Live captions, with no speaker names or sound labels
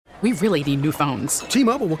We really need new phones.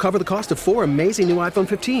 T-Mobile will cover the cost of 4 amazing new iPhone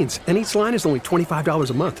 15s, and each line is only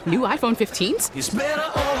 $25 a month. New iPhone 15s? It's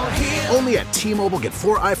better over here. Only at T-Mobile, get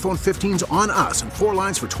 4 iPhone 15s on us and 4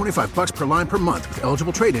 lines for $25 per line per month with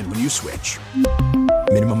eligible trade-in when you switch.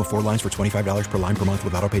 Minimum of 4 lines for $25 per line per month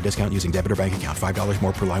with autopay discount using debit or bank account. $5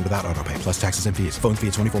 more per line without autopay, plus taxes and fees. Phone fee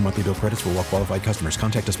at 24 monthly bill credits for well-qualified customers.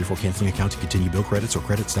 Contact us before canceling account to continue bill credits or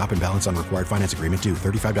credit stop and balance on required finance agreement due.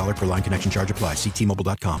 $35 per line connection charge applies. See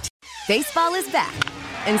T-Mobile.com. Baseball is back,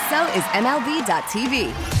 and so is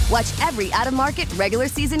MLB.tv. Watch every out-of-market regular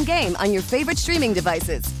season game on your favorite streaming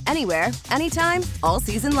devices. Anywhere, anytime, all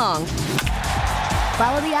season long.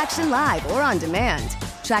 Follow the action live or on demand.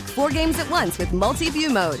 Track 4 games at once with multi-view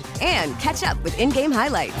mode and catch up with in-game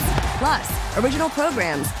highlights. Plus, original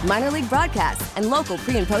programs, minor league broadcasts, and local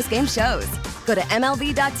pre- and post-game shows. Go to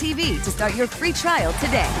MLB.tv to start your free trial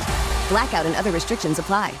today. Blackout and other restrictions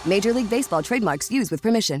apply. Major League Baseball trademarks used with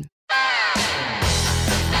permission.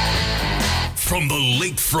 From the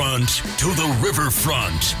lakefront to the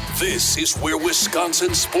riverfront, this is where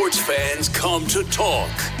Wisconsin sports fans come to talk.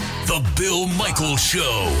 The Bill Michaels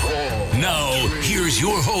Show. Now, here's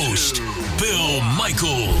your host, Bill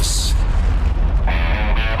Michaels.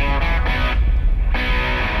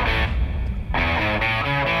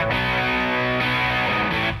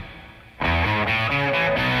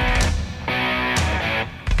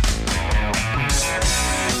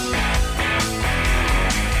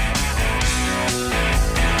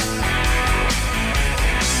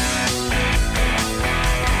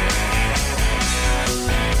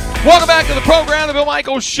 Welcome back to the program. The Bill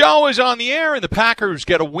Michaels Show is on the air, and the Packers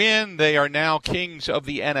get a win. They are now kings of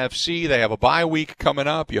the NFC. They have a bye week coming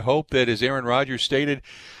up. You hope that, as Aaron Rodgers stated,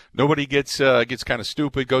 nobody gets kind of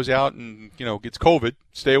stupid, goes out and gets COVID.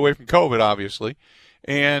 Stay away from COVID, obviously,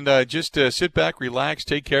 and just sit back, relax,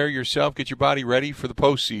 take care of yourself, get your body ready for the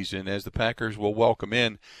postseason, as the Packers will welcome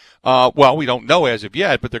in. Well, we don't know as of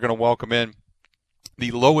yet, but they're going to welcome in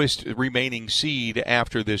the lowest remaining seed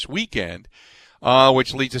after this weekend.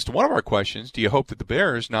 Which leads us to one of our questions. Do you hope that the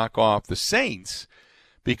Bears knock off the Saints?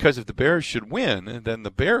 Because if the Bears should win, then the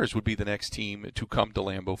Bears would be the next team to come to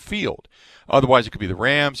Lambeau Field. Otherwise, it could be the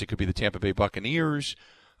Rams. It could be the Tampa Bay Buccaneers.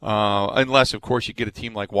 Unless, of course, you get a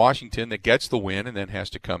team like Washington that gets the win and then has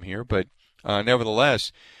to come here. But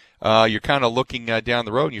nevertheless, you're kind of looking down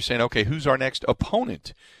the road and you're saying, okay, who's our next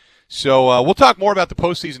opponent? So we'll talk more about the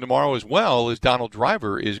postseason tomorrow, as well as Donald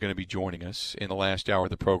Driver is going to be joining us in the last hour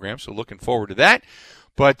of the program. So looking forward to that.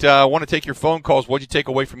 But I want to take your phone calls. What did you take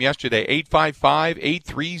away from yesterday?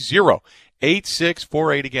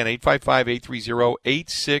 855-830-8648. Again,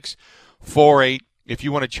 855-830-8648. If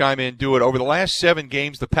you want to chime in, do it. Over the last 7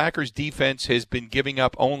 games, the Packers defense has been giving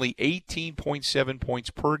up only 18.7 points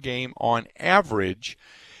per game on average.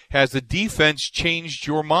 Has the defense changed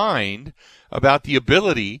your mind about the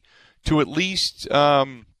ability to at least,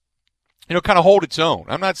 kind of hold its own?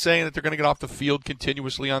 I'm not saying that they're going to get off the field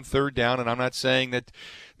continuously on third down, and I'm not saying that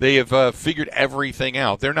they have figured everything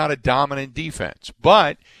out. They're not a dominant defense,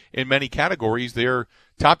 but in many categories, they're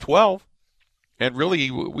top 12. And really,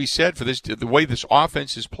 we said for this, the way this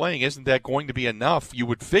offense is playing, isn't that going to be enough? You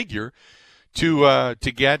would figure to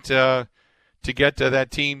get that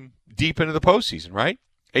team deep into the postseason, right?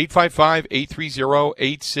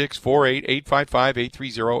 855-830-8648,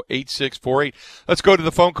 855-830-8648. Let's go to the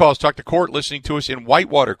phone calls. Talk to Court, listening to us in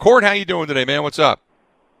Whitewater. Court, how you doing today, man? What's up?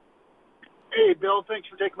 Hey, Bill. Thanks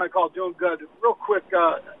for taking my call. Doing good. Real quick,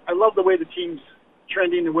 I love the way the team's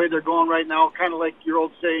trending, the way they're going right now. Kind of like your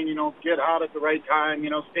old saying, get hot at the right time,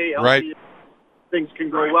 stay healthy. Right. Things can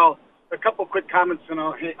go well. A couple quick comments, and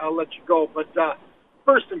I'll let you go. But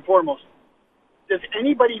first and foremost, does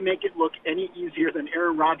anybody make it look any easier than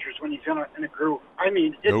Aaron Rodgers when he's in a groove? I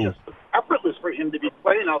mean, it's just effortless for him to be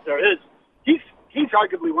playing out there. He's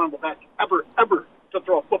arguably one of the best ever to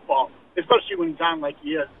throw a football, especially when he's on like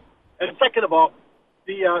he is. And second of all,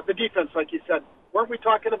 the defense, like you said, weren't we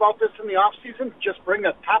talking about this in the offseason? Just bring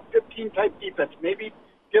a top 15 type defense. Maybe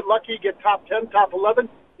get lucky, get top 10, top 11.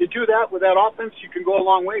 You do that with that offense, you can go a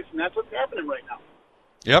long ways, and that's what's happening right now.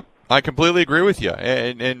 Yep, I completely agree with you.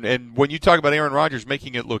 And when you talk about Aaron Rodgers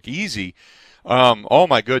making it look easy, oh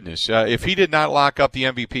my goodness, if he did not lock up the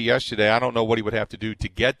MVP yesterday, I don't know what he would have to do to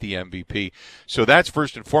get the MVP. So that's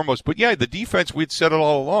first and foremost. But yeah, the defense, we'd said it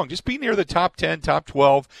all along, just be near the top 10, top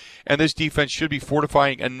 12, and this defense should be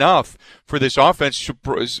fortifying enough for this offense,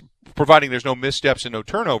 providing there's no missteps and no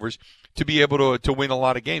turnovers, to be able to win a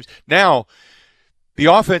lot of games. Now, the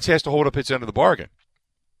offense has to hold up its end of the bargain.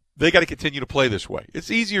 They got to continue to play this way.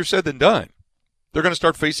 It's easier said than done. They're going to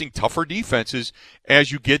start facing tougher defenses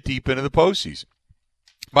as you get deep into the postseason.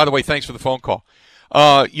 By the way, thanks for the phone call.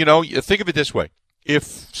 You think of it this way. If,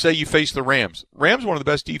 say, you face the Rams. Rams are one of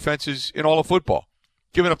the best defenses in all of football,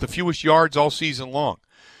 giving up the fewest yards all season long.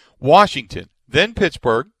 Washington, then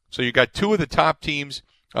Pittsburgh. So you got two of the top teams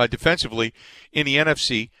defensively in the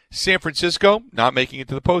NFC. San Francisco, not making it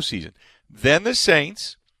to the postseason. Then the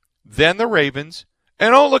Saints, then the Ravens,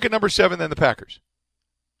 and look at number 7, then the Packers.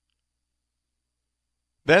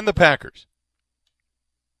 Then the Packers.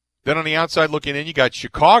 Then on the outside looking in, you got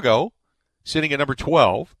Chicago sitting at number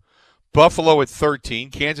 12, Buffalo at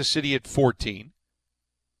 13, Kansas City at 14.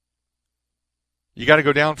 You got to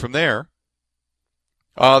go down from there.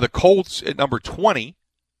 The Colts at number 20,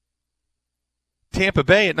 Tampa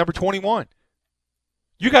Bay at number 21.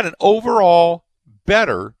 You got an overall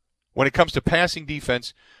better, when it comes to passing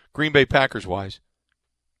defense, Green Bay Packers-wise,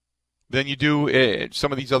 than you do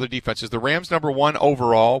some of these other defenses. The Rams number 1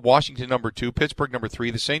 overall, Washington number 2, Pittsburgh number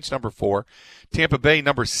 3, the Saints number 4, Tampa Bay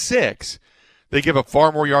number 6. They give up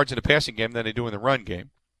far more yards in the passing game than they do in the run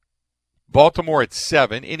game. Baltimore at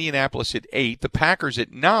 7, Indianapolis at 8, the Packers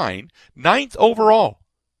at 9, 9th overall.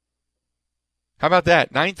 How about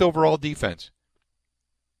that? 9th overall defense.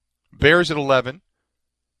 Bears at 11,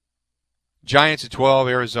 Giants at 12,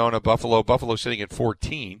 Arizona, Buffalo sitting at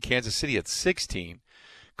 14, Kansas City at 16,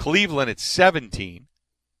 Cleveland at 17,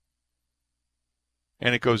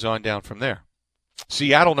 and it goes on down from there.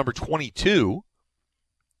 Seattle number 22.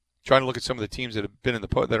 Trying to look at some of the teams that have been in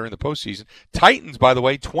that are in the postseason. Titans, by the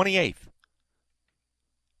way, 28th.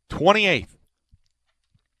 28th.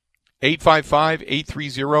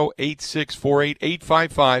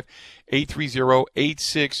 855-830-8648.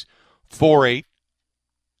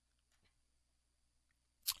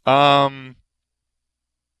 855-830-8648.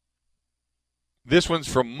 This one's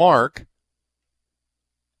from Mark,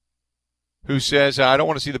 who says, I don't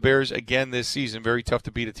want to see the Bears again this season. Very tough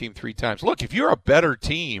to beat a team 3 times. Look, if you're a better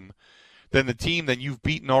team than the team that you've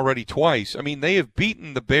beaten already twice, I mean, they have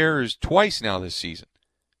beaten the Bears twice now this season.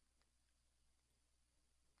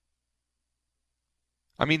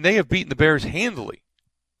 I mean, they have beaten the Bears handily.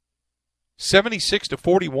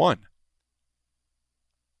 76-41.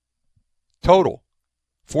 Total.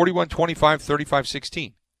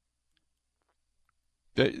 41-25,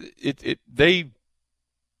 35-16.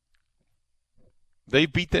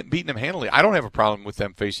 They've beaten them handily. I don't have a problem with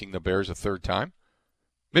them facing the Bears a 3rd time.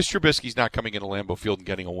 Mr. Trubisky's not coming into Lambeau Field and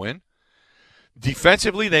getting a win.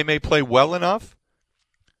 Defensively, they may play well enough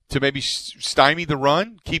to maybe stymie the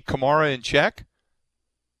run, keep Kamara in check.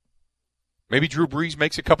 Maybe Drew Brees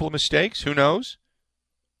makes a couple of mistakes. Who knows?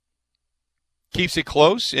 Keeps it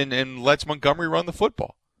close and lets Montgomery run the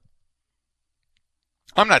football.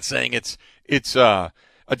 I'm not saying it's a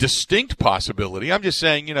distinct possibility. I'm just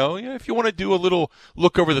saying, if you want to do a little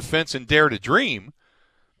look over the fence and dare to dream,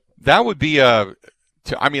 that would be I'm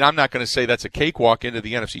not going to say that's a cakewalk into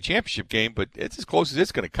the NFC Championship game, but it's as close as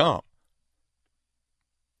it's going to come.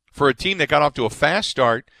 For a team that got off to a fast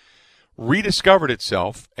start, rediscovered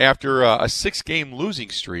itself after a 6-game losing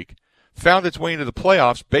streak, found its way into the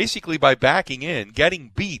playoffs basically by backing in,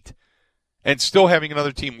 getting beat, and still having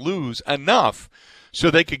another team lose enough so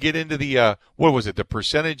they could get into the, the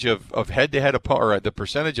percentage of head-to-head or the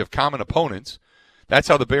percentage of common opponents. That's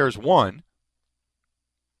how the Bears won.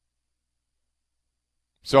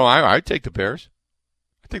 So I'd take the Bears.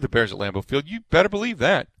 I take the Bears at Lambeau Field. You better believe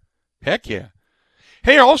that. Heck yeah.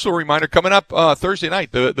 Hey, also a reminder, coming up Thursday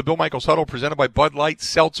night, the Bill Michaels Huddle presented by Bud Light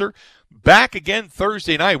Seltzer. Back again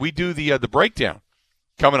Thursday night. We do the breakdown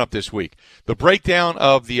coming up this week. The breakdown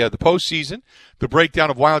of the postseason, the breakdown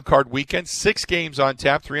of Wild Card Weekend, 6 games on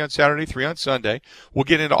tap, 3 on Saturday, 3 on Sunday. We'll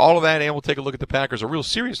get into all of that, and we'll take a look at the Packers, a real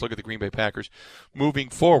serious look at the Green Bay Packers moving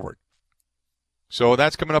forward. So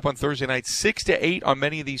that's coming up on Thursday night, 6 to 8 on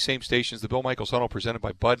many of these same stations. The Bill Michaels Huddle presented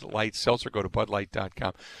by Bud Light Seltzer. Go to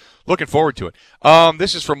budlight.com. Looking forward to it.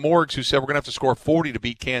 This is from Morgs, who said we're going to have to score 40 to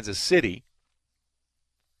beat Kansas City.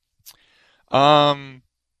 I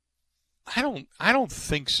don't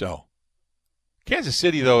think so. Kansas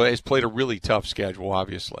City, though, has played a really tough schedule,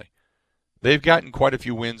 obviously. They've gotten quite a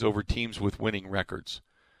few wins over teams with winning records.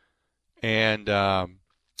 And,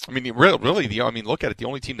 really, look at it. The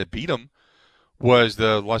only team that beat them was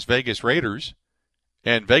the Las Vegas Raiders,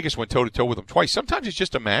 and Vegas went toe-to-toe with them twice. Sometimes it's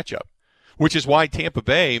just a matchup, which is why Tampa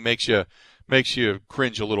Bay makes you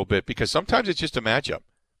cringe a little bit, because sometimes it's just a matchup.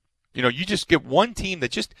 You just get one team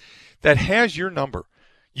that has your number.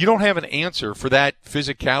 You don't have an answer for that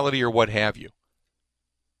physicality or what have you.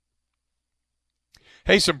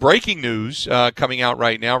 Hey, some breaking news coming out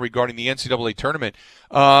right now regarding the NCAA tournament.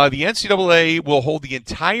 The NCAA will hold the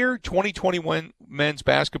entire 2021 men's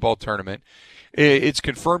basketball tournament. It's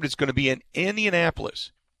confirmed it's going to be in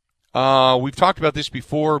Indianapolis. We've talked about this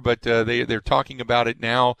before, but they're talking about it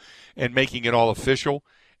now and making it all official.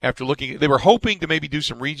 After looking, they were hoping to maybe do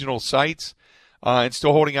some regional sites and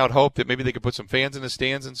still holding out hope that maybe they could put some fans in the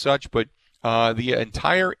stands and such. But the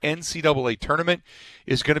entire NCAA tournament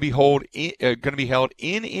is going to be held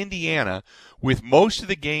in Indiana, with most of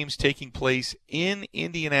the games taking place in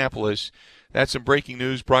Indianapolis. That's some breaking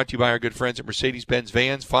news brought to you by our good friends at Mercedes-Benz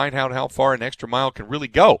Vans. Find out how far an extra mile can really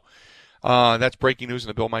go. That's breaking news in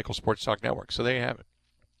the Bill Michaels Sports Talk Network. So there you have it.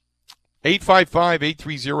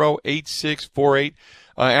 855-830-8648.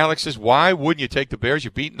 Alex says, why wouldn't you take the Bears?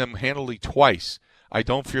 You've beaten them handily twice. I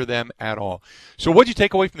don't fear them at all. So what did you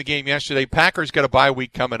take away from the game yesterday? Packers got a bye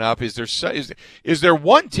week coming up. Is there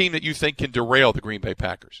one team that you think can derail the Green Bay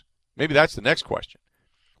Packers? Maybe that's the next question.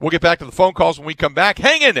 We'll get back to the phone calls when we come back.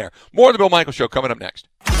 Hang in there. More of the Bill Michaels Show coming up next.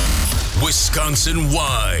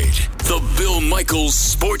 Wisconsin-wide, the Bill Michaels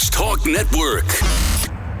Sports Talk Network.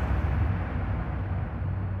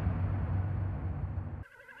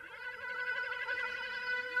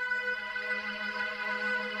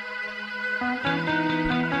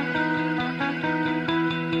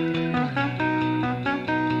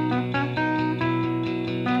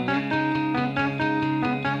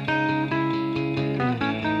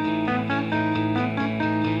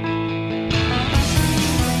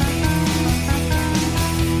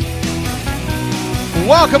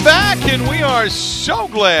 Welcome back, and we are so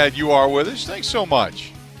glad you are with us. Thanks so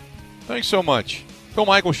much. Thanks so much. Bill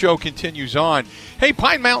Michaels Show continues on. Hey,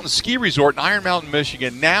 Pine Mountain Ski Resort in Iron Mountain,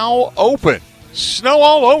 Michigan, now open. Snow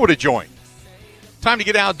all over the joint. Time to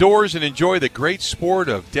get outdoors and enjoy the great sport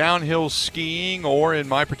of downhill skiing, or in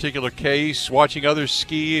my particular case, watching others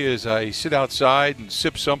ski as I sit outside and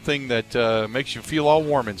sip something that makes you feel all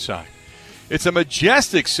warm inside. It's a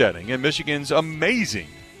majestic setting in Michigan's amazing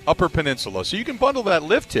Upper Peninsula. So you can bundle that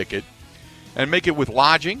lift ticket and make it with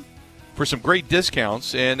lodging for some great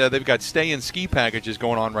discounts. And they've got stay and ski packages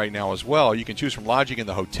going on right now as well. You can choose from lodging in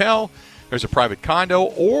the hotel, there's a private condo,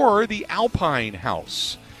 or the Alpine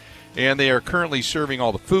House. And they are currently serving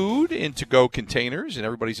all the food in to-go containers, and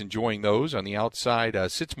everybody's enjoying those on the outside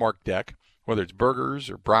Sitzmark deck, whether it's burgers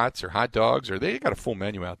or brats or hot dogs, or they got a full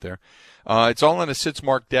menu out there. It's all on a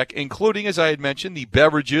Sitzmark deck, including, as I had mentioned, the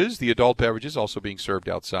beverages, the adult beverages also being served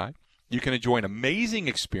outside. You can enjoy an amazing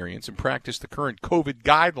experience and practice the current COVID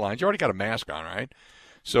guidelines. You already got a mask on, right?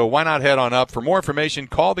 So why not head on up? For more information,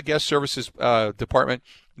 call the guest services department,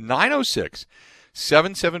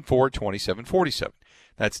 906-774-2747.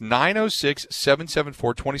 That's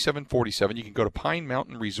 906-774-2747. You can go to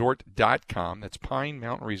PineMountainResort.com. That's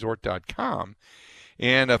PineMountainResort.com.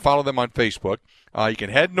 And follow them on Facebook. You can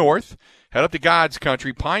head north, head up to God's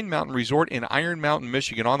Country, Pine Mountain Resort in Iron Mountain,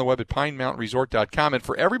 Michigan, on the web at PineMountainResort.com. And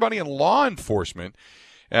for everybody in law enforcement,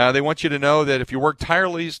 they want you to know that if you work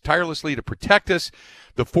tirelessly to protect us,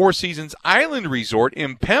 the Four Seasons Island Resort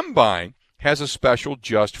in Pembine has a special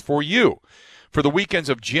just for you. For the weekends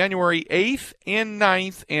of January 8th and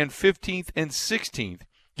 9th and 15th and 16th,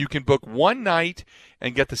 you can book one night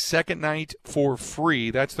and get the second night for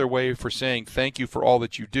free. That's their way for saying thank you for all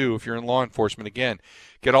that you do if you're in law enforcement. Again,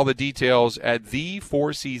 get all the details at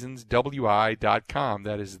thefourseasonswi.com.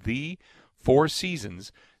 That is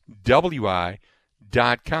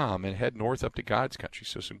thefourseasonswi.com, and head north up to God's Country.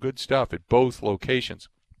 So some good stuff at both locations.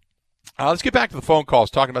 Let's get back to the phone calls,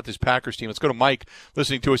 talking about this Packers team. Let's go to Mike,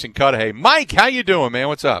 listening to us in Cudahy. Mike, how you doing, man?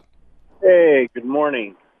 What's up? Hey, good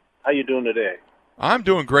morning. How you doing today? I'm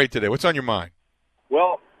doing great today. What's on your mind?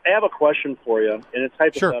 Well, I have a question for you, and it's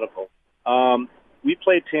hypothetical. Sure. We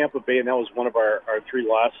played Tampa Bay, and that was one of our three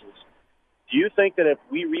losses. Do you think that if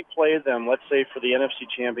we replay them, let's say for the NFC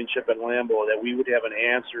Championship at Lambeau, that we would have an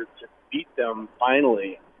answer to beat them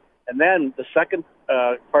finally? And then the second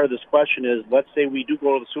part of this question is, let's say we do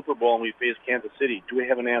go to the Super Bowl and we face Kansas City. Do we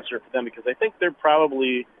have an answer for them? Because I think they're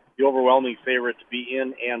probably the overwhelming favorite to be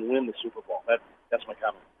in and win the Super Bowl. That's my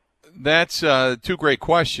comment. That's two great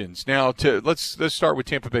questions. Now, let's start with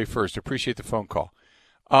Tampa Bay first. Appreciate the phone call.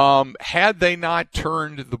 Had they not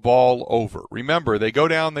turned the ball over, remember, they go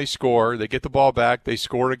down, they score, they get the ball back, they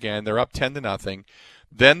score again, they're up 10-0.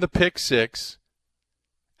 Then the pick six,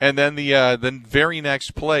 and then the very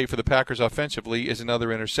next play for the Packers offensively is another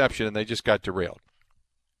interception, and they just got derailed.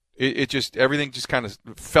 Everything just kind of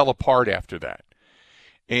fell apart after that.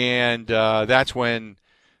 And that's when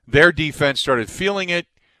their defense started feeling it.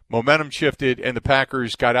 Momentum shifted, and the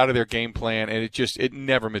Packers got out of their game plan, and it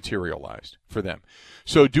never materialized for them.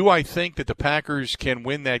 So do I think that the Packers can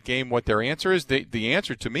win that game? What their answer is? The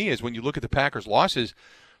answer to me is when you look at the Packers' losses,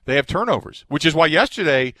 they have turnovers, which is why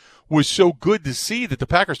yesterday was so good to see that the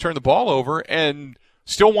Packers turned the ball over and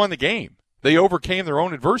still won the game. They overcame their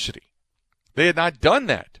own adversity. They had not done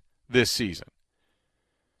that this season.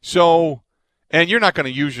 So, and you're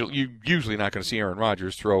usually not going to see Aaron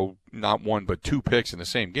Rodgers throw not one but 2 picks in the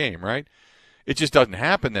same game, right? It just doesn't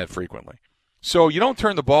happen that frequently. So you don't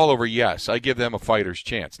turn the ball over. Yes, I give them a fighter's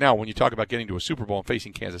chance. Now, when you talk about getting to a Super Bowl and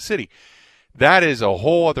facing Kansas City, that is a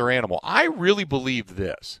whole other animal. I really believe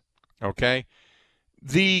this, okay?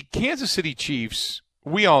 The Kansas City Chiefs,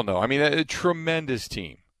 we all know, I mean, a tremendous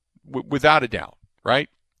team, without a doubt, right?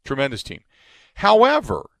 Tremendous team.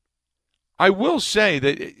 However, I will say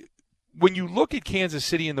that when you look at Kansas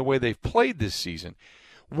City and the way they've played this season,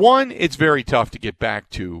 one, it's very tough to get back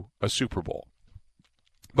to a Super Bowl.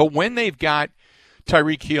 But when they've got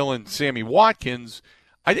Tyreek Hill and Sammy Watkins,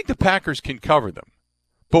 I think the Packers can cover them.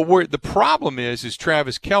 But where the problem is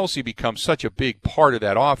Travis Kelce becomes such a big part of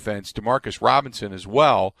that offense, DeMarcus Robinson as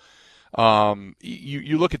well.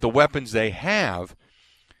 You look at the weapons they have,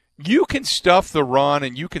 you can stuff the run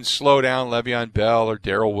and you can slow down Le'Veon Bell or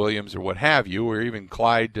Darrell Williams or what have you, or even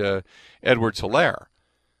Clyde Edwards-Helaire.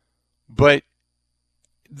 But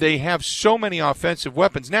they have so many offensive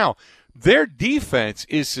weapons. Now, their defense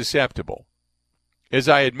is susceptible. As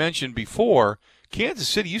I had mentioned before, Kansas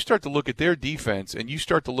City, you start to look at their defense and you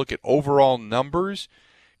start to look at overall numbers,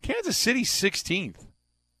 Kansas City's 16th.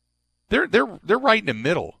 They're right in the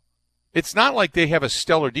middle. It's not like they have a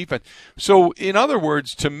stellar defense. So, in other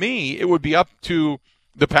words, to me, it would be up to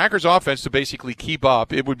the Packers offense to basically keep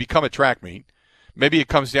up. It would become a track meet. Maybe it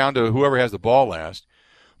comes down to whoever has the ball last.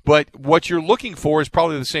 But what you're looking for is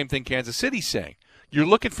probably the same thing Kansas City's saying. You're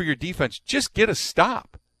looking for your defense. Just get a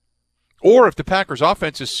stop. Or if the Packers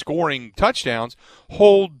offense is scoring touchdowns,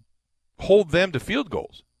 hold them to field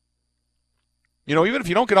goals. You know, even if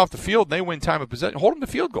you don't get off the field and they win time of possession, hold them to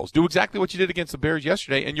field goals. Do exactly what you did against the Bears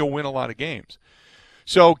yesterday, and you'll win a lot of games.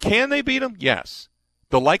 So can they beat them? Yes.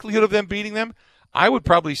 The likelihood of them beating them, I would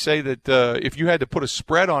probably say that if you had to put a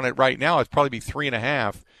spread on it right now, it'd probably be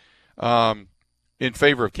 3.5 in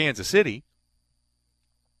favor of Kansas City.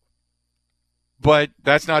 But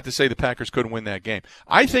that's not to say the Packers couldn't win that game.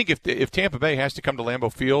 I think if Tampa Bay has to come to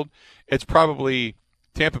Lambeau Field, it's probably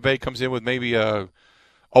Tampa Bay comes in with maybe a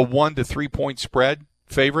 1 to 3 point spread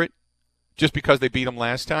favorite just because they beat them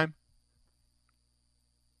last time.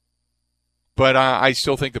 But I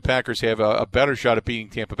still think the Packers have a better shot at beating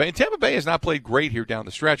Tampa Bay. And Tampa Bay has not played great here down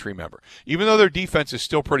the stretch, remember. Even though their defense is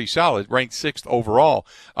still pretty solid, ranked 6th overall,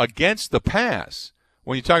 against the pass,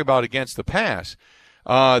 when you talk about against the pass,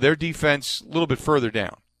 their defense a little bit further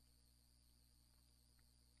down.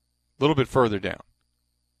 A little bit further down.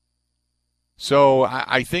 So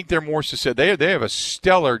I think they're more susceptible. They have a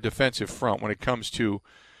stellar defensive front when it comes to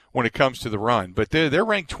the run, but they're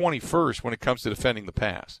ranked 21st when it comes to defending the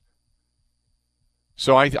pass.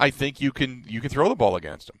 So I think you can throw the ball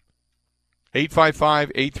against them.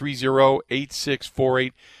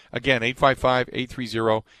 855-830-8648. Again,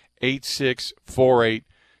 855-830-8648.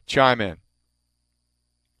 Chime in.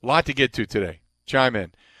 A lot to get to today. Chime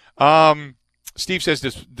in. Steve says,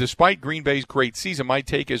 despite Green Bay's great season, my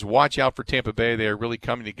take is watch out for Tampa Bay. They are really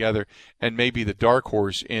coming together and maybe the dark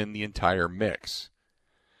horse in the entire mix.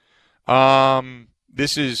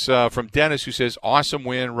 This is from Dennis, who says, awesome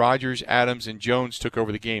win. Rodgers, Adams, and Jones took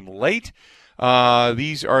over the game late.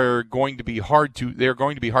 These are going to be hard to beat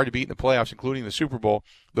in the playoffs, including the Super Bowl.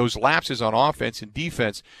 Those lapses on offense and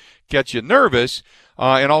defense get you nervous.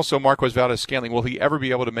 And also Marquez Valdes-Scantling, will he ever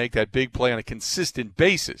be able to make that big play on a consistent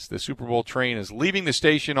basis? The Super Bowl train is leaving the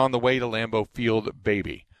station on the way to Lambeau Field,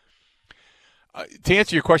 baby. To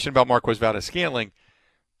answer your question about Marquez Valdes-Scantling,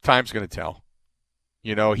 time's going to tell.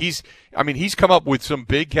 You know, he's come up with some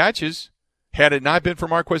big catches. Had it not been for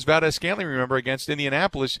Marquez Valdes-Scantling, remember, against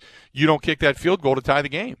Indianapolis, you don't kick that field goal to tie the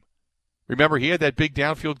game. Remember, he had that big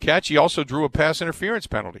downfield catch. He also drew a pass interference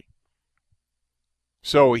penalty.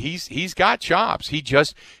 So he's got chops.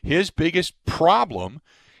 His biggest problem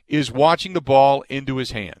is watching the ball into his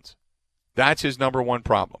hands. That's his number one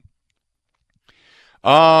problem.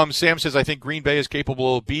 Sam says, I think Green Bay is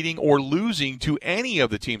capable of beating or losing to any of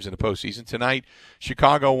the teams in the postseason. Tonight,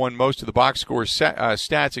 Chicago won most of the box score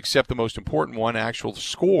stats except the most important one, actual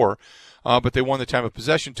score. But they won the time of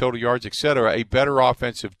possession, total yards, etc. A better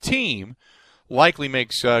offensive team likely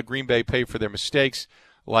makes Green Bay pay for their mistakes,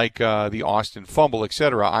 like the Austin fumble,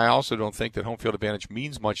 etc. I also don't think that home field advantage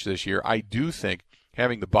means much this year. I do think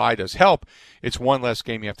having the bye does help. It's one less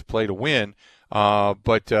game you have to play to win.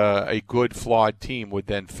 But a good, flawed team would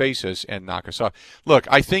then face us and knock us off. Look,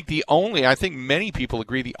 I think many people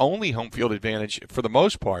agree the only home field advantage, for the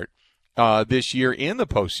most part, this year in the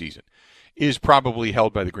postseason is probably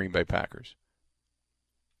held by the Green Bay Packers.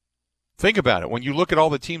 Think about it. When you look at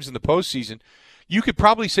all the teams in the postseason, you could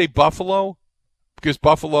probably say Buffalo, because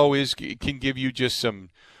Buffalo can give you just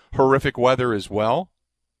some horrific weather as well.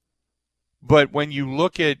 But when you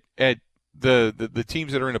look at the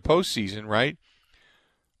teams that are in the postseason, right,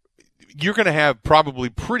 you're going to have probably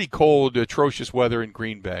pretty cold, atrocious weather in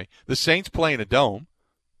Green Bay. The Saints play in a dome.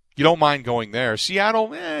 You don't mind going there.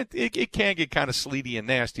 Seattle, it can get kind of sleety and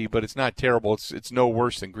nasty, but it's not terrible. It's no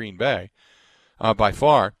worse than Green Bay by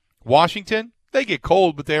far. Washington, they get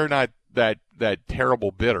cold, but they're not that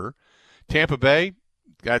terrible bitter. Tampa Bay,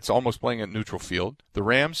 that's almost playing at neutral field. The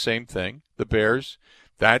Rams, same thing. The Bears,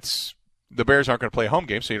 the Bears aren't going to play a home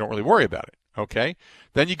game, so you don't really worry about it. Okay?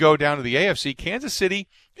 Then you go down to the AFC. Kansas City,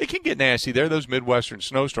 it can get nasty there, those Midwestern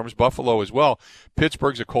snowstorms. Buffalo as well.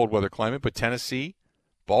 Pittsburgh's a cold weather climate, but Tennessee,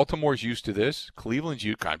 Baltimore's used to this. Cleveland's,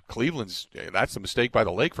 that's a mistake by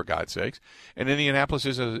the lake, for God's sakes. And Indianapolis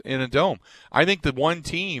is in a dome. I think the one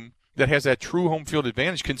team that has that true home field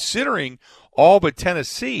advantage, considering all but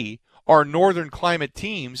Tennessee are northern climate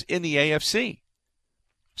teams in the AFC.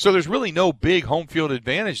 So there's really no big home field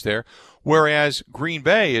advantage there, whereas Green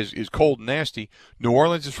Bay is cold and nasty. New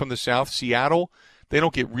Orleans is from the south. Seattle, they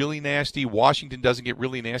don't get really nasty. Washington doesn't get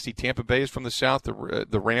really nasty. Tampa Bay is from the south.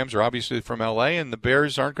 The Rams are obviously from L.A., and the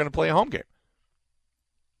Bears aren't going to play a home game.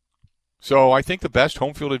 So I think the best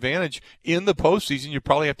home field advantage in the postseason, you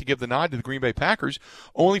probably have to give the nod to the Green Bay Packers,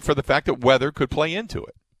 only for the fact that weather could play into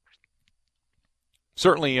it.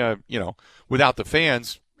 Certainly, without the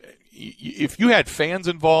fans, if you had fans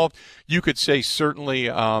involved, you could say certainly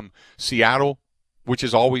Seattle, which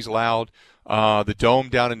is always loud. The Dome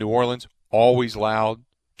down in New Orleans, always loud.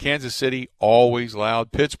 Kansas City, always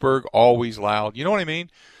loud. Pittsburgh, always loud. You know what I mean?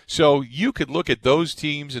 So you could look at those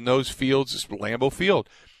teams and those fields. It's Lambeau Field,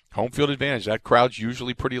 home field advantage. That crowd's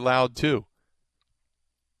usually pretty loud too.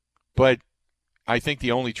 But I think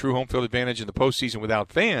the only true home field advantage in the postseason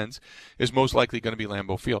without fans is most likely going to be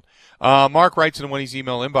Lambeau Field. Mark writes in Wendy's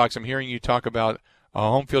email inbox, I'm hearing you talk about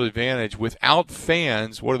home field advantage. Without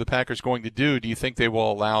fans, what are the Packers going to do? Do you think they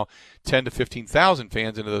will allow 10 to 15,000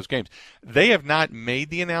 fans into those games? They have not made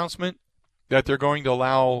the announcement that they're going to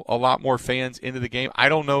allow a lot more fans into the game. I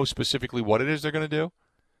don't know specifically what it is they're going to do.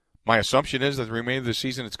 My assumption is that the remainder of the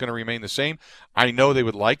season it's going to remain the same. I know they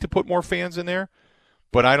would like to put more fans in there,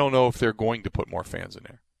 but I don't know if they're going to put more fans in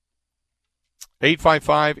there.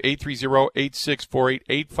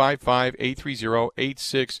 855-830-8648,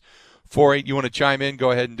 855-830-8648. You want to chime in,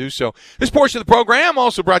 go ahead and do so. This portion of the program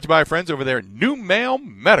also brought to you by our friends over there at NewMale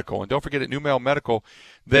Medical. And don't forget, at NewMale Medical,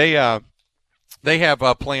 they have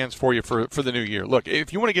plans for you for the new year. Look,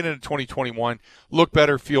 if you want to get into 2021, look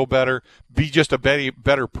better, feel better, be just a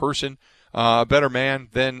better person, a better man,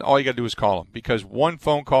 then all you got to do is call them. Because one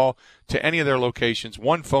phone call to any of their locations,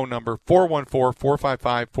 one phone number,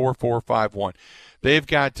 414-455-4451. They've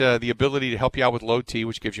got the ability to help you out with low T,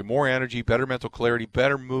 which gives you more energy, better mental clarity,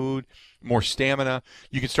 better mood, more stamina.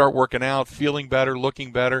 You can start working out, feeling better,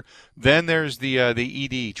 looking better. Then there's the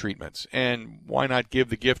ED treatments. And why not give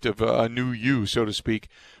the gift of a new you, so to speak,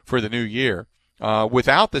 for the new year?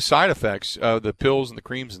 Without the side effects of the pills and the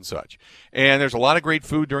creams and such. And there's a lot of great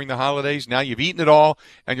food during the holidays. Now you've eaten it all,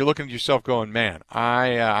 and you're looking at yourself going, man,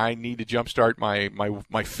 I need to jumpstart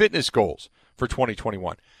my fitness goals for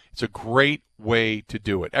 2021. It's a great way to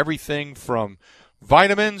do it. Everything from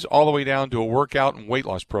vitamins all the way down to a workout and weight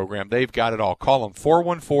loss program. They've got it all. Call them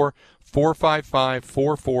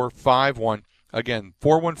 414-455-4451. Again,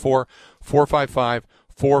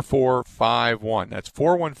 414-455-4451. That's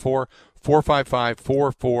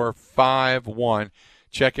 414-455-4451.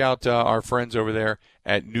 Check out our friends over there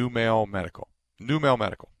at NewMale Medical. NewMale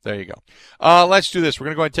Medical. There you go. Let's do this. We're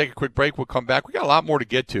going to go ahead and take a quick break. We'll come back. We got a lot more to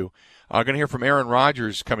get to. Going to hear from Aaron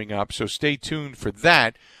Rodgers coming up, so stay tuned for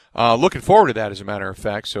that. Looking forward to that, as a matter of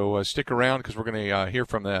fact. So stick around, because we're going to hear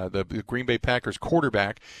from the Green Bay Packers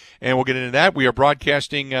quarterback, and we'll get into that. We are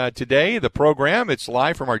broadcasting today, the program. It's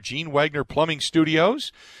live from our Gene Wagner Plumbing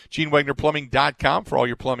Studios, GeneWagnerPlumbing.com for all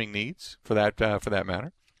your plumbing needs, for that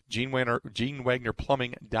matter.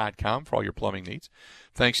 GeneWagnerPlumbing.com for all your plumbing needs.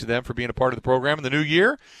 Thanks to them for being a part of the program in the new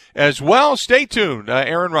year as well. Stay tuned.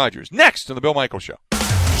 Aaron Rodgers next on the Bill Michaels Show.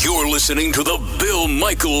 You're listening to the Bill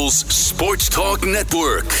Michaels Sports Talk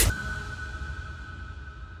Network.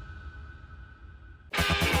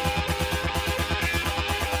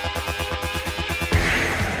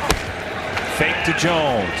 Fake to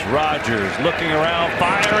Jones. Rodgers looking around,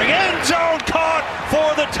 firing, end zone, caught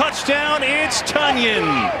for the touchdown. It's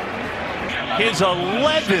Tonyan. His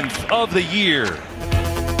 11th of the year.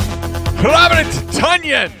 Robert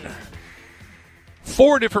Tonyan.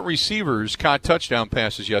 4 different receivers caught touchdown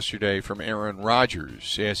passes yesterday from Aaron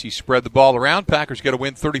Rodgers as he spread the ball around. Packers get a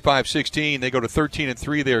win 35-16. They go to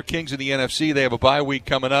 13-3. They are kings of the NFC. They have a bye week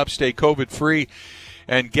coming up. Stay COVID-free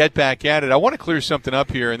and get back at it. I want to clear something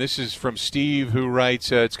up here, and this is from Steve, who writes,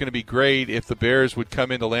 it's going to be great if the Bears would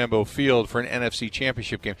come into Lambeau Field for an NFC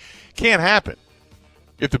championship game. Can't happen.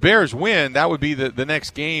 If the Bears win, that would be the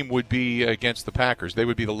next game would be against the Packers. They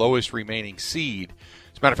would be the lowest remaining seed.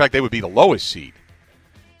 As a matter of fact, they would be the lowest seed.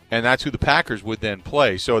 And that's who the Packers would then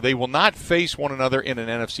play. So they will not face one another in an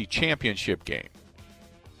NFC championship game.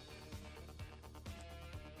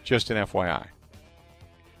 Just an FYI.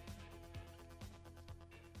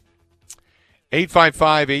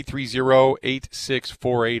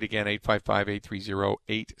 855-830-8648. Again,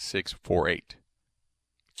 855-830-8648.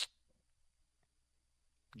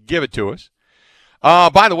 Give it to us.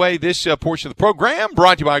 By the way, this portion of the program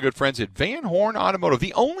brought to you by our good friends at Van Horn Automotive,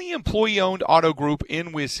 the only employee-owned auto group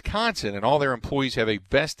in Wisconsin, and all their employees have a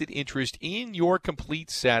vested interest in your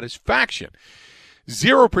complete satisfaction.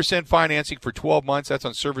 0% financing for 12 months. That's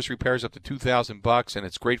on service repairs up to $2,000, and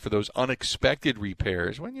it's great for those unexpected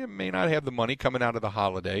repairs when you may not have the money coming out of the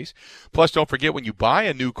holidays. Plus, don't forget, when you buy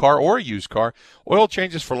a new car or a used car, oil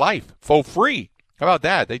changes for life, for free. How about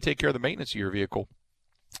that? They take care of the maintenance of your vehicle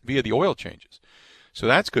via the oil changes. So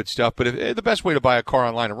that's good stuff. But the best way to buy a car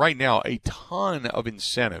online, and right now, a ton of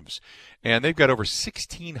incentives. And they've got over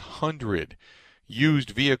 1,600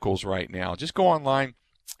 used vehicles right now. Just go online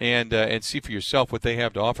and see for yourself what they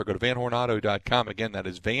have to offer. Go to VanHornAuto.com. Again, that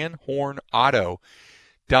is VanHornAuto.com.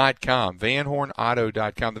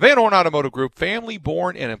 VanHornAuto.com. The Van Horn Automotive Group,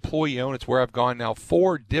 family-born and employee-owned. It's where I've gone now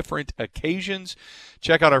 4 different occasions.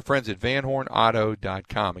 Check out our friends at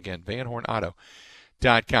VanHornAuto.com. Again, VanHornAuto.com.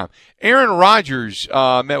 Aaron Rodgers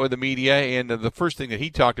met with the media, and the first thing that he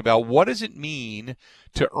talked about, what does it mean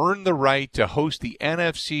to earn the right to host the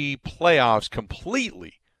NFC playoffs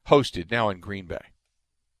completely hosted now in Green Bay?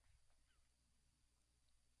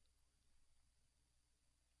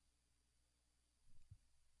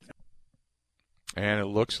 And it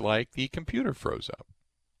looks like the computer froze up.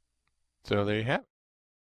 So there you have it.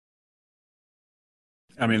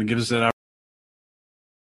 I mean, it gives us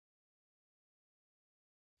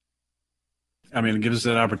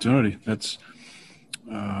that opportunity. That's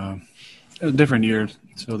a different year,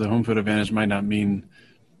 so the home field advantage might not mean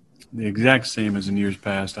the exact same as in years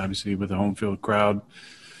past. Obviously, with the home field crowd,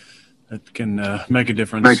 that can make a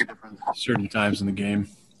difference certain times in the game.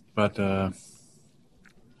 But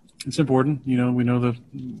it's important. We know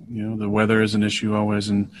the weather is an issue always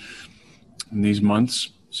in these months,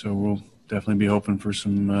 so we'll definitely be hoping for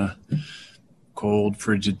some cold,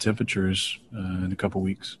 frigid temperatures in a couple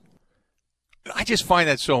weeks. I just find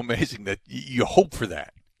that so amazing that you hope for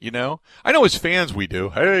that, I know as fans we do.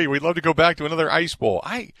 Hey, we'd love to go back to another ice bowl.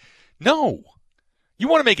 No. You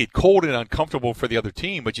want to make it cold and uncomfortable for the other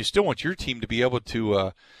team, but you still want your team to be able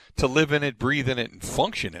to live in it, breathe in it, and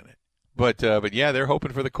function in it. But yeah, they're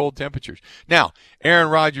hoping for the cold temperatures. Now, Aaron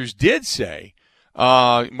Rodgers did say,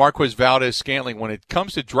 Marquez Valdes-Scantling, when it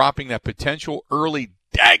comes to dropping that potential early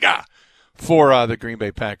dagger for the Green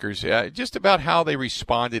Bay Packers, just about how they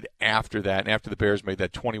responded after that, and after the Bears made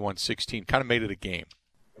that 21-16, kind of made it a game.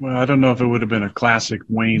 Well, I don't know if it would have been a classic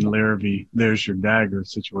Wayne Larrabee, there's your dagger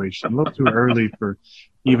situation. A little too early for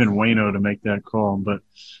even Wayno to make that call, but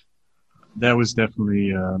that was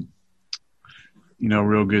definitely,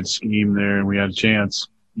 real good scheme there, and we had a chance.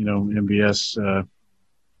 MBS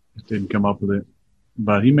didn't come up with it,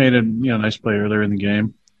 but he made a nice play earlier in the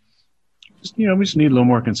game. Just, we just need a little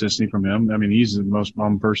more consistency from him. I mean, he's the most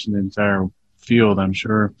bummed person in the entire field, I'm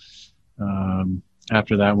sure,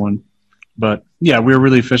 after that one. But, yeah, we were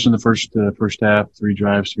really efficient the first half, 3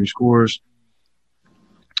 drives, 3 scores.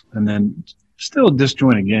 And then still a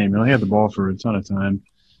disjointed game. He had the ball for a ton of time.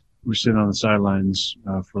 We were sitting on the sidelines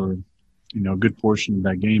for, a good portion of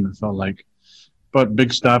that game, it felt like. But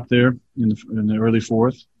big stop there in the early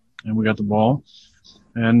fourth, and we got the ball.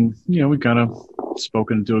 And, we kind of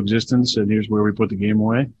spoke into existence, and here's where we put the game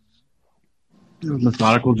away. It was a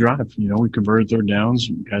methodical drive. We converted third downs.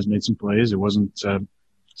 Guys made some plays. It wasn't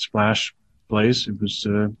splash plays. It was,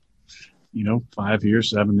 5 here,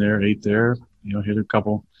 7 there, 8 there. Hit a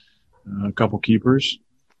couple keepers.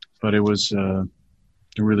 But it was a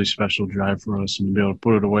really special drive for us, and to be able to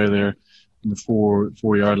put it away there in the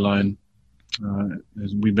 4-yard line.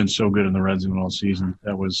 As we've been so good in the red zone all season.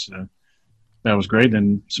 That was great.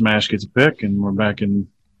 Then Smash gets a pick, and we're back in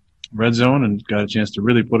red zone and got a chance to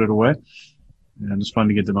really put it away. And it's fun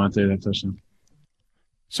to get Devontae that touchdown.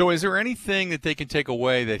 So is there anything that they can take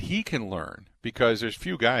away that he can learn? Because there's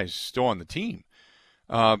few guys still on the team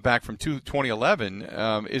back from 2011.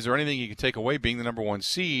 Is there anything you can take away being the number one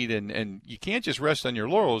seed? And you can't just rest on your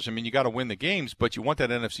laurels. I mean, you got to win the games, but you want that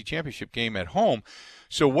NFC Championship game at home.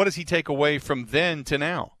 So what does he take away from then to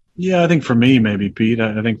now? Yeah, I think for me, maybe, Pete.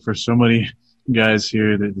 I think for so many guys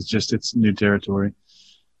here that it's new territory.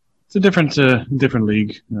 It's a different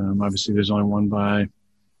league. Obviously, there's only one bye.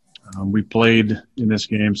 We played in this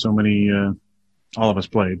game. So many, all of us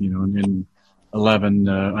played. In 11,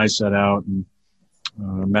 I sat out, and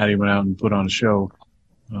Matty went out and put on a show.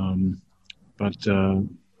 But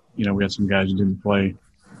we had some guys who didn't play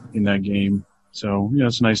in that game. So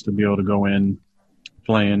it's nice to be able to go in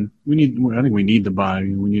playing. I think we need the bye.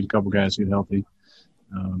 We need a couple guys to get healthy.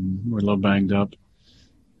 We're a little banged up.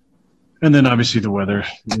 And then obviously the weather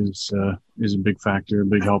is a big factor, a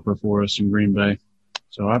big helper for us in Green Bay.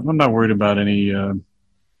 So I'm not worried about any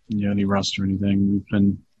rust or anything. We've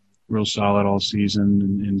been real solid all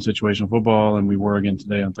season in situational football, and we were again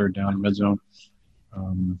today on third down in red zone.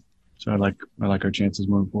 So I like our chances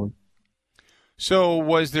moving forward. So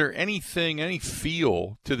was there any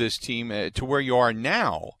feel to this team to where you are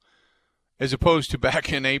now, as opposed to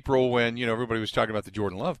back in April when everybody was talking about the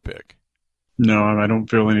Jordan Love pick? No, I don't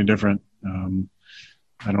feel any different.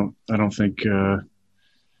 I don't think the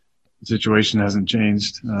situation hasn't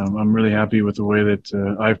changed. I'm really happy with the way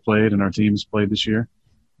that I've played and our team's played this year.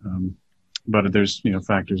 But there's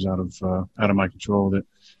factors out of my control that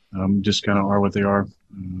just kind of are what they are.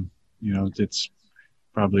 It's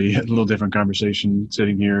probably a little different conversation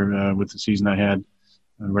sitting here with the season I had,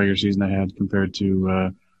 regular season I had, compared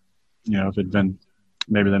to if it'd been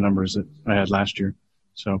maybe the numbers that I had last year.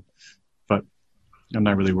 So, but I'm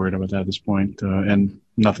not really worried about that at this point. And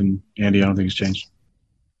nothing, Andy, I don't think has changed.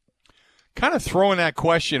 Kind of throwing that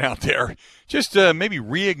question out there, just maybe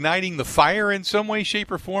reigniting the fire in some way, shape,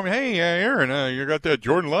 or form. Hey, Aaron, you got that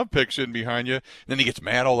Jordan Love pick sitting behind you. And then he gets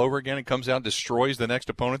mad all over again and comes out and destroys the next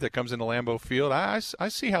opponent that comes into Lambeau Field. I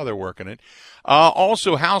see how they're working it.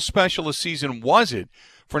 Also, how special a season was it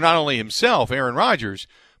for not only himself, Aaron Rodgers,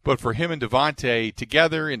 but for him and Davante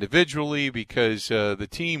together individually, because the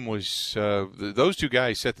team was those two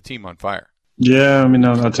guys set the team on fire. Yeah, I mean,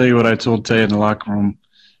 I'll tell you what I told Tay in the locker room.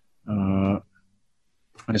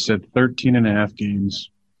 I said 13 and a half games,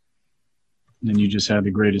 and you just had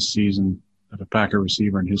the greatest season of a Packer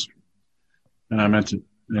receiver in history. And I meant it.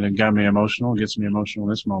 And it got me emotional. It gets me emotional in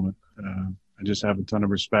this moment. I just have a ton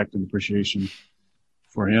of respect and appreciation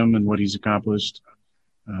for him and what he's accomplished.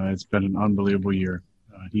 It's been an unbelievable year.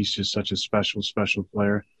 He's just such a special, special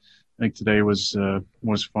player. I think today was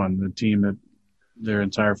fun. The team that their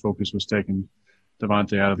entire focus was taking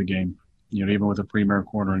Davante out of the game. Even with a premier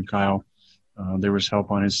corner in Kyle, there was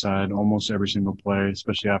help on his side almost every single play,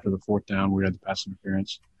 especially after the fourth down. We had the pass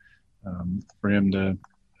interference. For him to,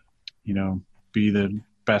 be the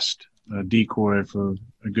best decoy for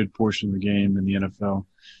a good portion of the game in the NFL,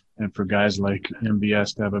 and for guys like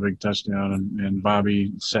MBS to have a big touchdown and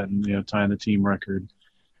Bobby setting, tying the team record,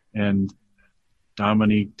 and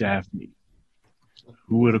Dominique Daphne.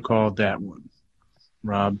 Who would have called that one?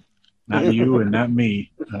 Rob, not you and not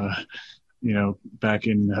me. Back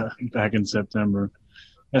in September.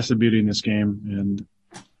 That's the beauty in this game. And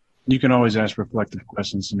you can always ask reflective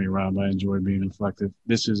questions to me, Rob. I enjoy being reflective.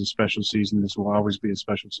 This is a special season. This will always be a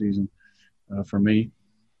special season for me.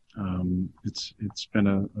 It's been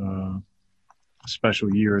a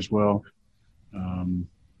special year as well.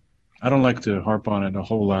 I don't like to harp on it a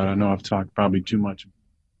whole lot. I know I've talked probably too much.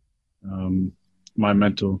 My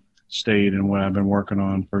mental state and what I've been working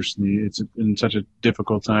on personally. It's been such a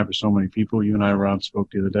difficult time for so many people. You and I, Rob, spoke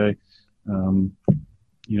the other day.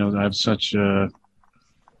 I have such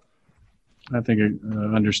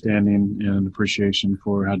understanding and appreciation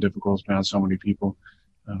for how difficult it's been on so many people.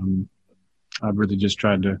 I've really just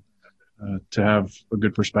tried to have a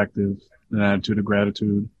good perspective, an attitude of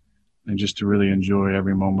gratitude, and just to really enjoy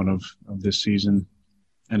every moment of this season.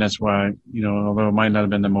 And that's why, although it might not have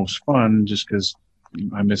been the most fun, just because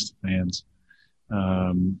I missed the fans,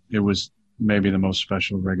 it was maybe the most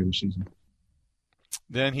special regular season.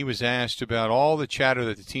 Then he was asked about all the chatter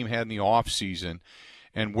that the team had in the offseason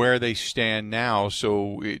and where they stand now.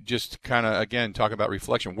 So just kind of, again, talk about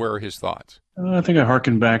reflection. Where are his thoughts? I think I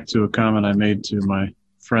hearken back to a comment I made to my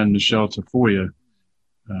friend Michelle Tafoya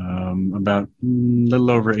about a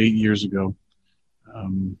little over 8 years ago.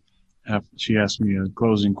 She asked me a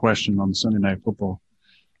closing question on Sunday Night Football.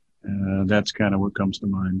 That's kind of what comes to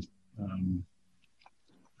mind.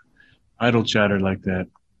 Idle chatter like that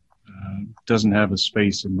doesn't have a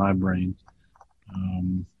space in my brain.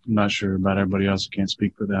 I'm not sure about everybody else. I can't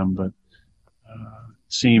speak for them, but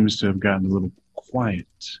seems to have gotten a little quiet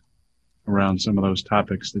around some of those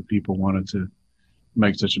topics that people wanted to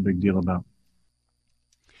make such a big deal about.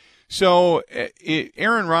 So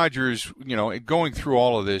Aaron Rodgers, going through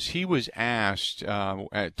all of this, he was asked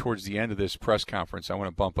towards the end of this press conference, I want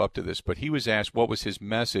to bump up to this, but he was asked what was his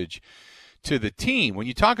message to the team. When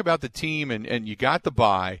you talk about the team and you got the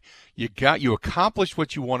bye, you accomplished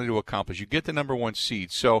what you wanted to accomplish. You get the number 1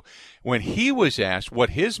 seed. So when he was asked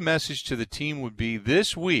what his message to the team would be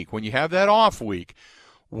this week, when you have that off week,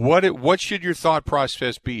 what should your thought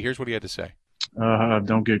process be? Here's what he had to say.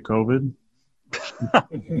 Don't get COVID.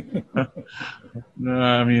 No,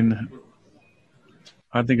 I mean,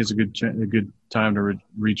 I think it's a good time to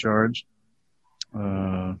recharge.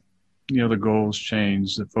 The goals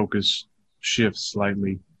change, the focus shifts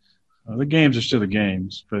slightly. The games are still the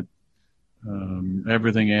games, but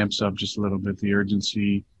everything amps up just a little bit. The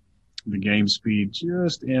urgency, the game speed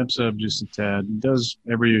just amps up just a tad. It does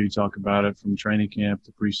every year. You talk about it, from training camp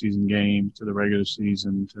to preseason game to the regular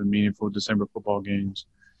season to meaningful December football games.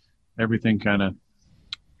 Everything kind of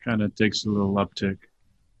takes a little uptick.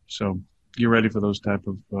 So get ready for those type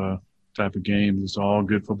of games. It's all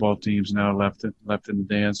good football teams now left in the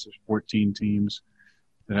dance. There's 14 teams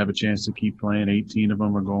that have a chance to keep playing. 18 of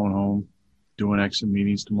them are going home, doing exit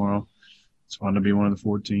meetings tomorrow. It's fun to be one of the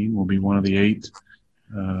 14. We'll be one of the 8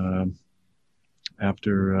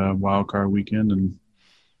 after wild card weekend, and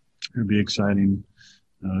it'll be exciting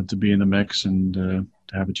to be in the mix and to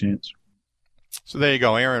have a chance. So there you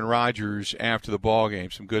go, Aaron Rodgers after the ball game.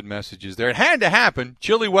 Some good messages there. It had to happen.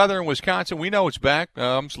 Chilly weather in Wisconsin. We know it's back.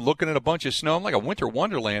 I'm looking at a bunch of snow. I'm like a winter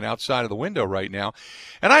wonderland outside of the window right now.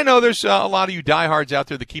 And I know there's a lot of you diehards out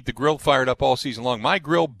there that keep the grill fired up all season long. My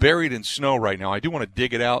grill buried in snow right now. I do want to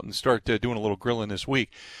dig it out and start doing a little grilling this week.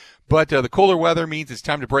 But the cooler weather means it's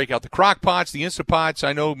time to break out the crock pots, the Instant Pots.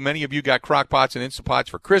 I know many of you got crock pots and Instant Pots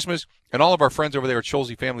for Christmas, and all of our friends over there at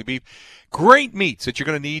Scholze Family Beef. Great meats that you're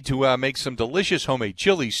going to need to make some delicious homemade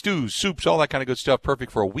chilies, stews, soups, all that kind of good stuff.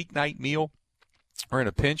 Perfect for a weeknight meal or in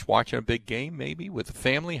a pinch, watching a big game maybe with the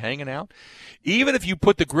family, hanging out. Even if you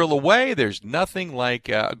put the grill away, there's nothing like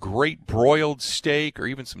a great broiled steak or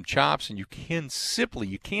even some chops, and you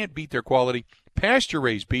can't beat their quality.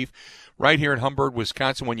 Pasture-raised beef right here in Humberg,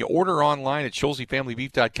 Wisconsin. When you order online at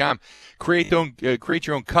ScholzeFamilyBeef.com, create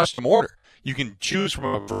your own custom order. You can choose from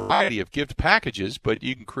a variety of gift packages, but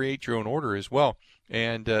you can create your own order as well.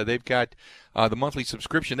 And they've got the monthly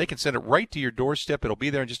subscription. They can send it right to your doorstep. It'll be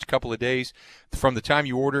there in just a couple of days. From the time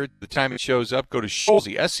you order it, the time it shows up, go to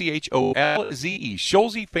Scholze, SCHOLZE,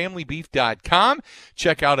 ScholzeFamilyBeef.com.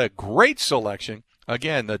 Check out a great selection.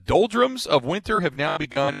 Again, the doldrums of winter have now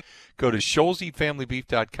begun. Go to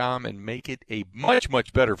ScholzeFamilyBeef.com and make it a much,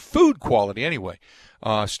 much better food quality anyway.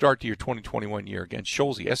 Start to your 2021 year. Again,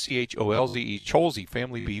 Scholze, SCHOLZE,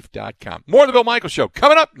 ScholzeFamilyBeef.com. More of the Bill Michaels Show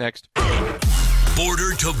coming up next.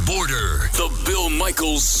 Border to Border, the Bill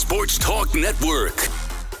Michaels Sports Talk Network.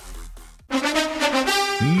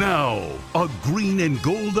 Now, a green and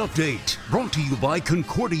gold update brought to you by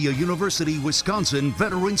Concordia University, Wisconsin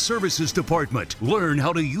Veteran Services Department. Learn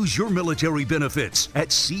how to use your military benefits at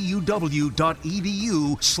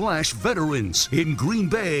cuw.edu/veterans. In Green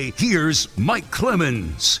Bay, here's Mike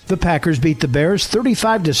Clemens. The Packers beat the Bears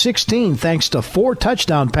 35-16 thanks to 4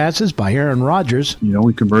 touchdown passes by Aaron Rodgers.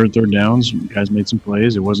 We converted third downs. Guys made some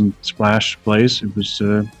plays. It wasn't splash plays. It was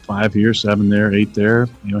 5 here, 7 there, 8 there.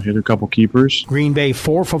 Hit a couple keepers. Green Bay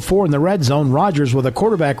 4 for 4 in the red zone. Rodgers with a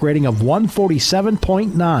quarterback rating of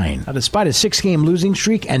 147.9. Now, despite a 6-game losing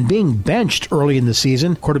streak and being benched early in the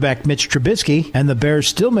season, quarterback Mitch Trubisky and the Bears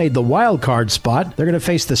still made the wild card spot. They're going to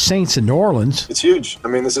face the Saints in New Orleans. It's huge.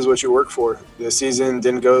 This is what you work for. The season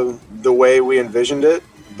didn't go the way we envisioned it,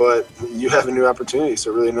 but you have a new opportunity,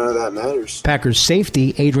 so really none of that matters. Packers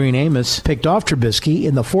safety Adrian Amos picked off Trubisky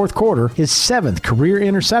in the fourth quarter, his 7th career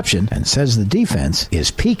interception, and says the defense is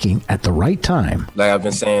peaking at the right time. Like I've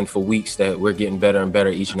been saying for weeks, that we're getting better and better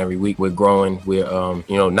each and every week. We're growing. We're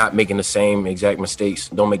not making the same exact mistakes.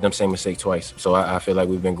 Don't make them same mistake twice. So I feel like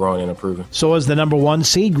we've been growing and improving. So as the number 1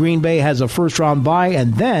 seed, Green Bay has a first-round bye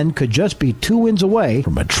and then could just be 2 wins away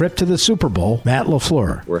from a trip to the Super Bowl. Matt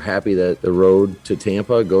LaFleur. We're happy that the road to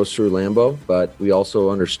Tampa goes through Lambeau, but we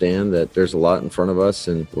also understand that there's a lot in front of us,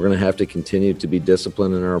 and we're going to have to continue to be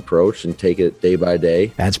disciplined in our approach and take it day by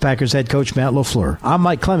day. That's Packers head coach Matt LaFleur. I'm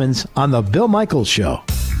Mike Clemens on the Bill Michaels Show.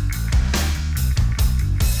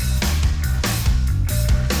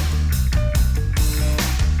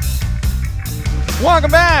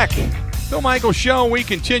 Welcome back. Bill Michaels Show. We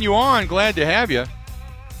continue on. Glad to have you.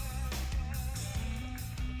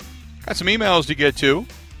 Got some emails to get to.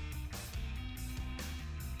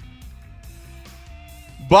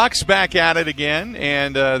 Bucks back at it again,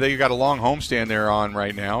 and they got a long homestand there on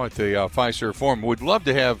right now at the Fiserv Forum. Would love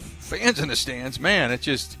to have fans in the stands. Man, it's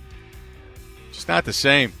just not the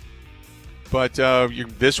same. But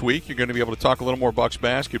this week, you're going to be able to talk a little more Bucks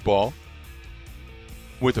basketball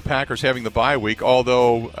with the Packers having the bye week,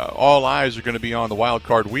 although all eyes are going to be on the wild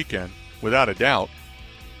card weekend, without a doubt.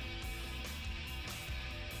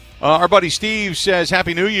 Our buddy Steve says,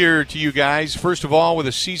 Happy New Year to you guys. First of all, with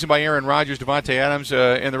a season by Aaron Rodgers, Devontae Adams,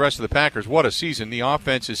 and the rest of the Packers. What a season. The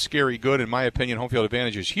offense is scary good. In my opinion, home field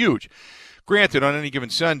advantage is huge. Granted, on any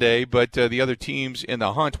given Sunday, but the other teams in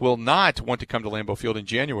the hunt will not want to come to Lambeau Field in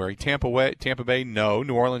January. Tampa Bay, no.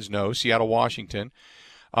 New Orleans, no. Seattle, Washington,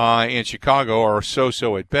 and Chicago are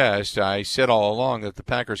so-so at best. I said all along that the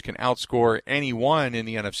Packers can outscore anyone in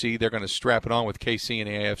the NFC. They're going to strap it on with KC and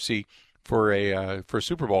the AFC for a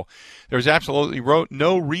Super Bowl. There's absolutely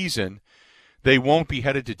no reason they won't be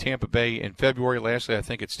headed to Tampa Bay in February. Lastly, I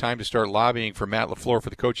think it's time to start lobbying for Matt LaFleur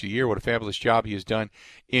for the Coach of the Year. What a fabulous job he has done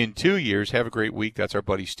in 2 years. Have a great week. That's our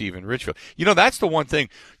buddy Steven Richfield. You know, that's the one thing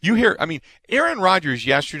you hear. I mean, Aaron Rodgers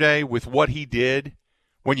yesterday with what he did,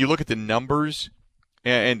 when you look at the numbers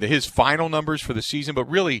and his final numbers for the season, but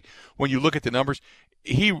really when you look at the numbers,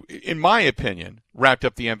 he, in my opinion, wrapped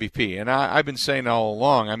up the MVP. And I've been saying all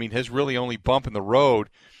along, I mean, his really only bump in the road,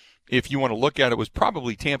 if you want to look at it, was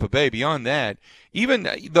probably Tampa Bay. Beyond that, even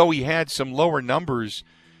though he had some lower numbers,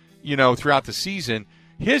 throughout the season,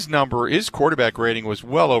 his quarterback rating was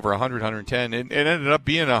well over 100, 110. It ended up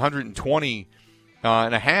being 120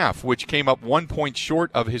 and a half, which came up 1 point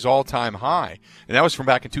short of his all-time high. And that was from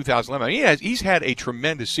back in 2011. I mean, he's had a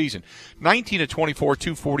tremendous season. 19 of 24,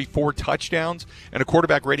 244 touchdowns, and a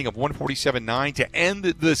quarterback rating of 147.9 to end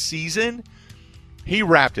the season. He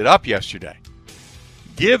wrapped it up yesterday.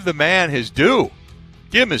 Give the man his due.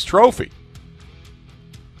 Give him his trophy.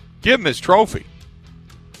 Give him his trophy.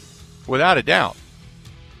 Without a doubt.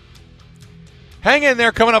 Hang in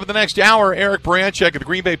there. Coming up in the next hour, Eric Baranczyk of the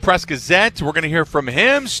Green Bay Press-Gazette. We're going to hear from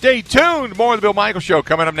him. Stay tuned. More of the Bill Michaels Show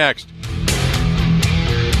coming up next.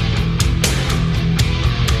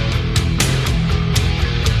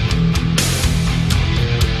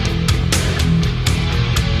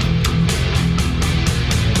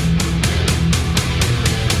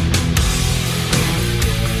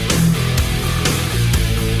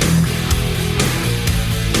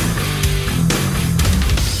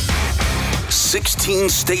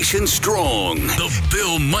 Station strong. The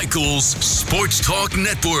Bill Michaels Sports Talk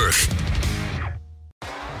Network.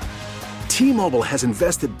 T-Mobile has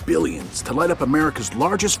invested billions to light up America's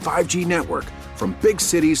largest 5G network, from big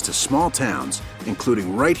cities to small towns,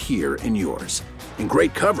 including right here in yours. And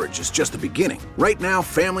great coverage is just the beginning. Right now,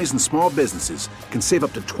 families and small businesses can save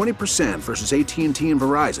up to 20% versus AT&T and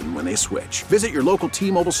Verizon when they switch. Visit your local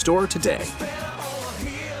T-Mobile store today.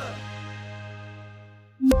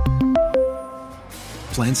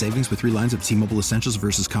 Plan savings with 3 lines of T-Mobile Essentials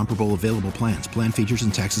versus comparable available plans. Plan features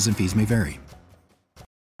and taxes and fees may vary.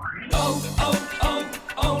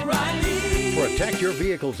 O'Reilly. Protect your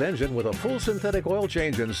vehicle's engine with a full synthetic oil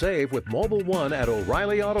change and save with Mobil 1 at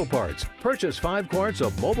O'Reilly Auto Parts. Purchase 5 quarts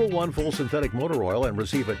of Mobil 1 full synthetic motor oil and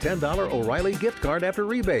receive a $10 O'Reilly gift card after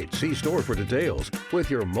rebate. See store for details. With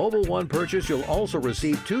your Mobil 1 purchase, you'll also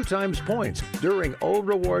receive 2 times points during O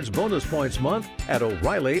Rewards Bonus Points Month at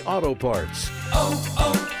O'Reilly Auto Parts.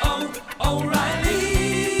 O'Reilly.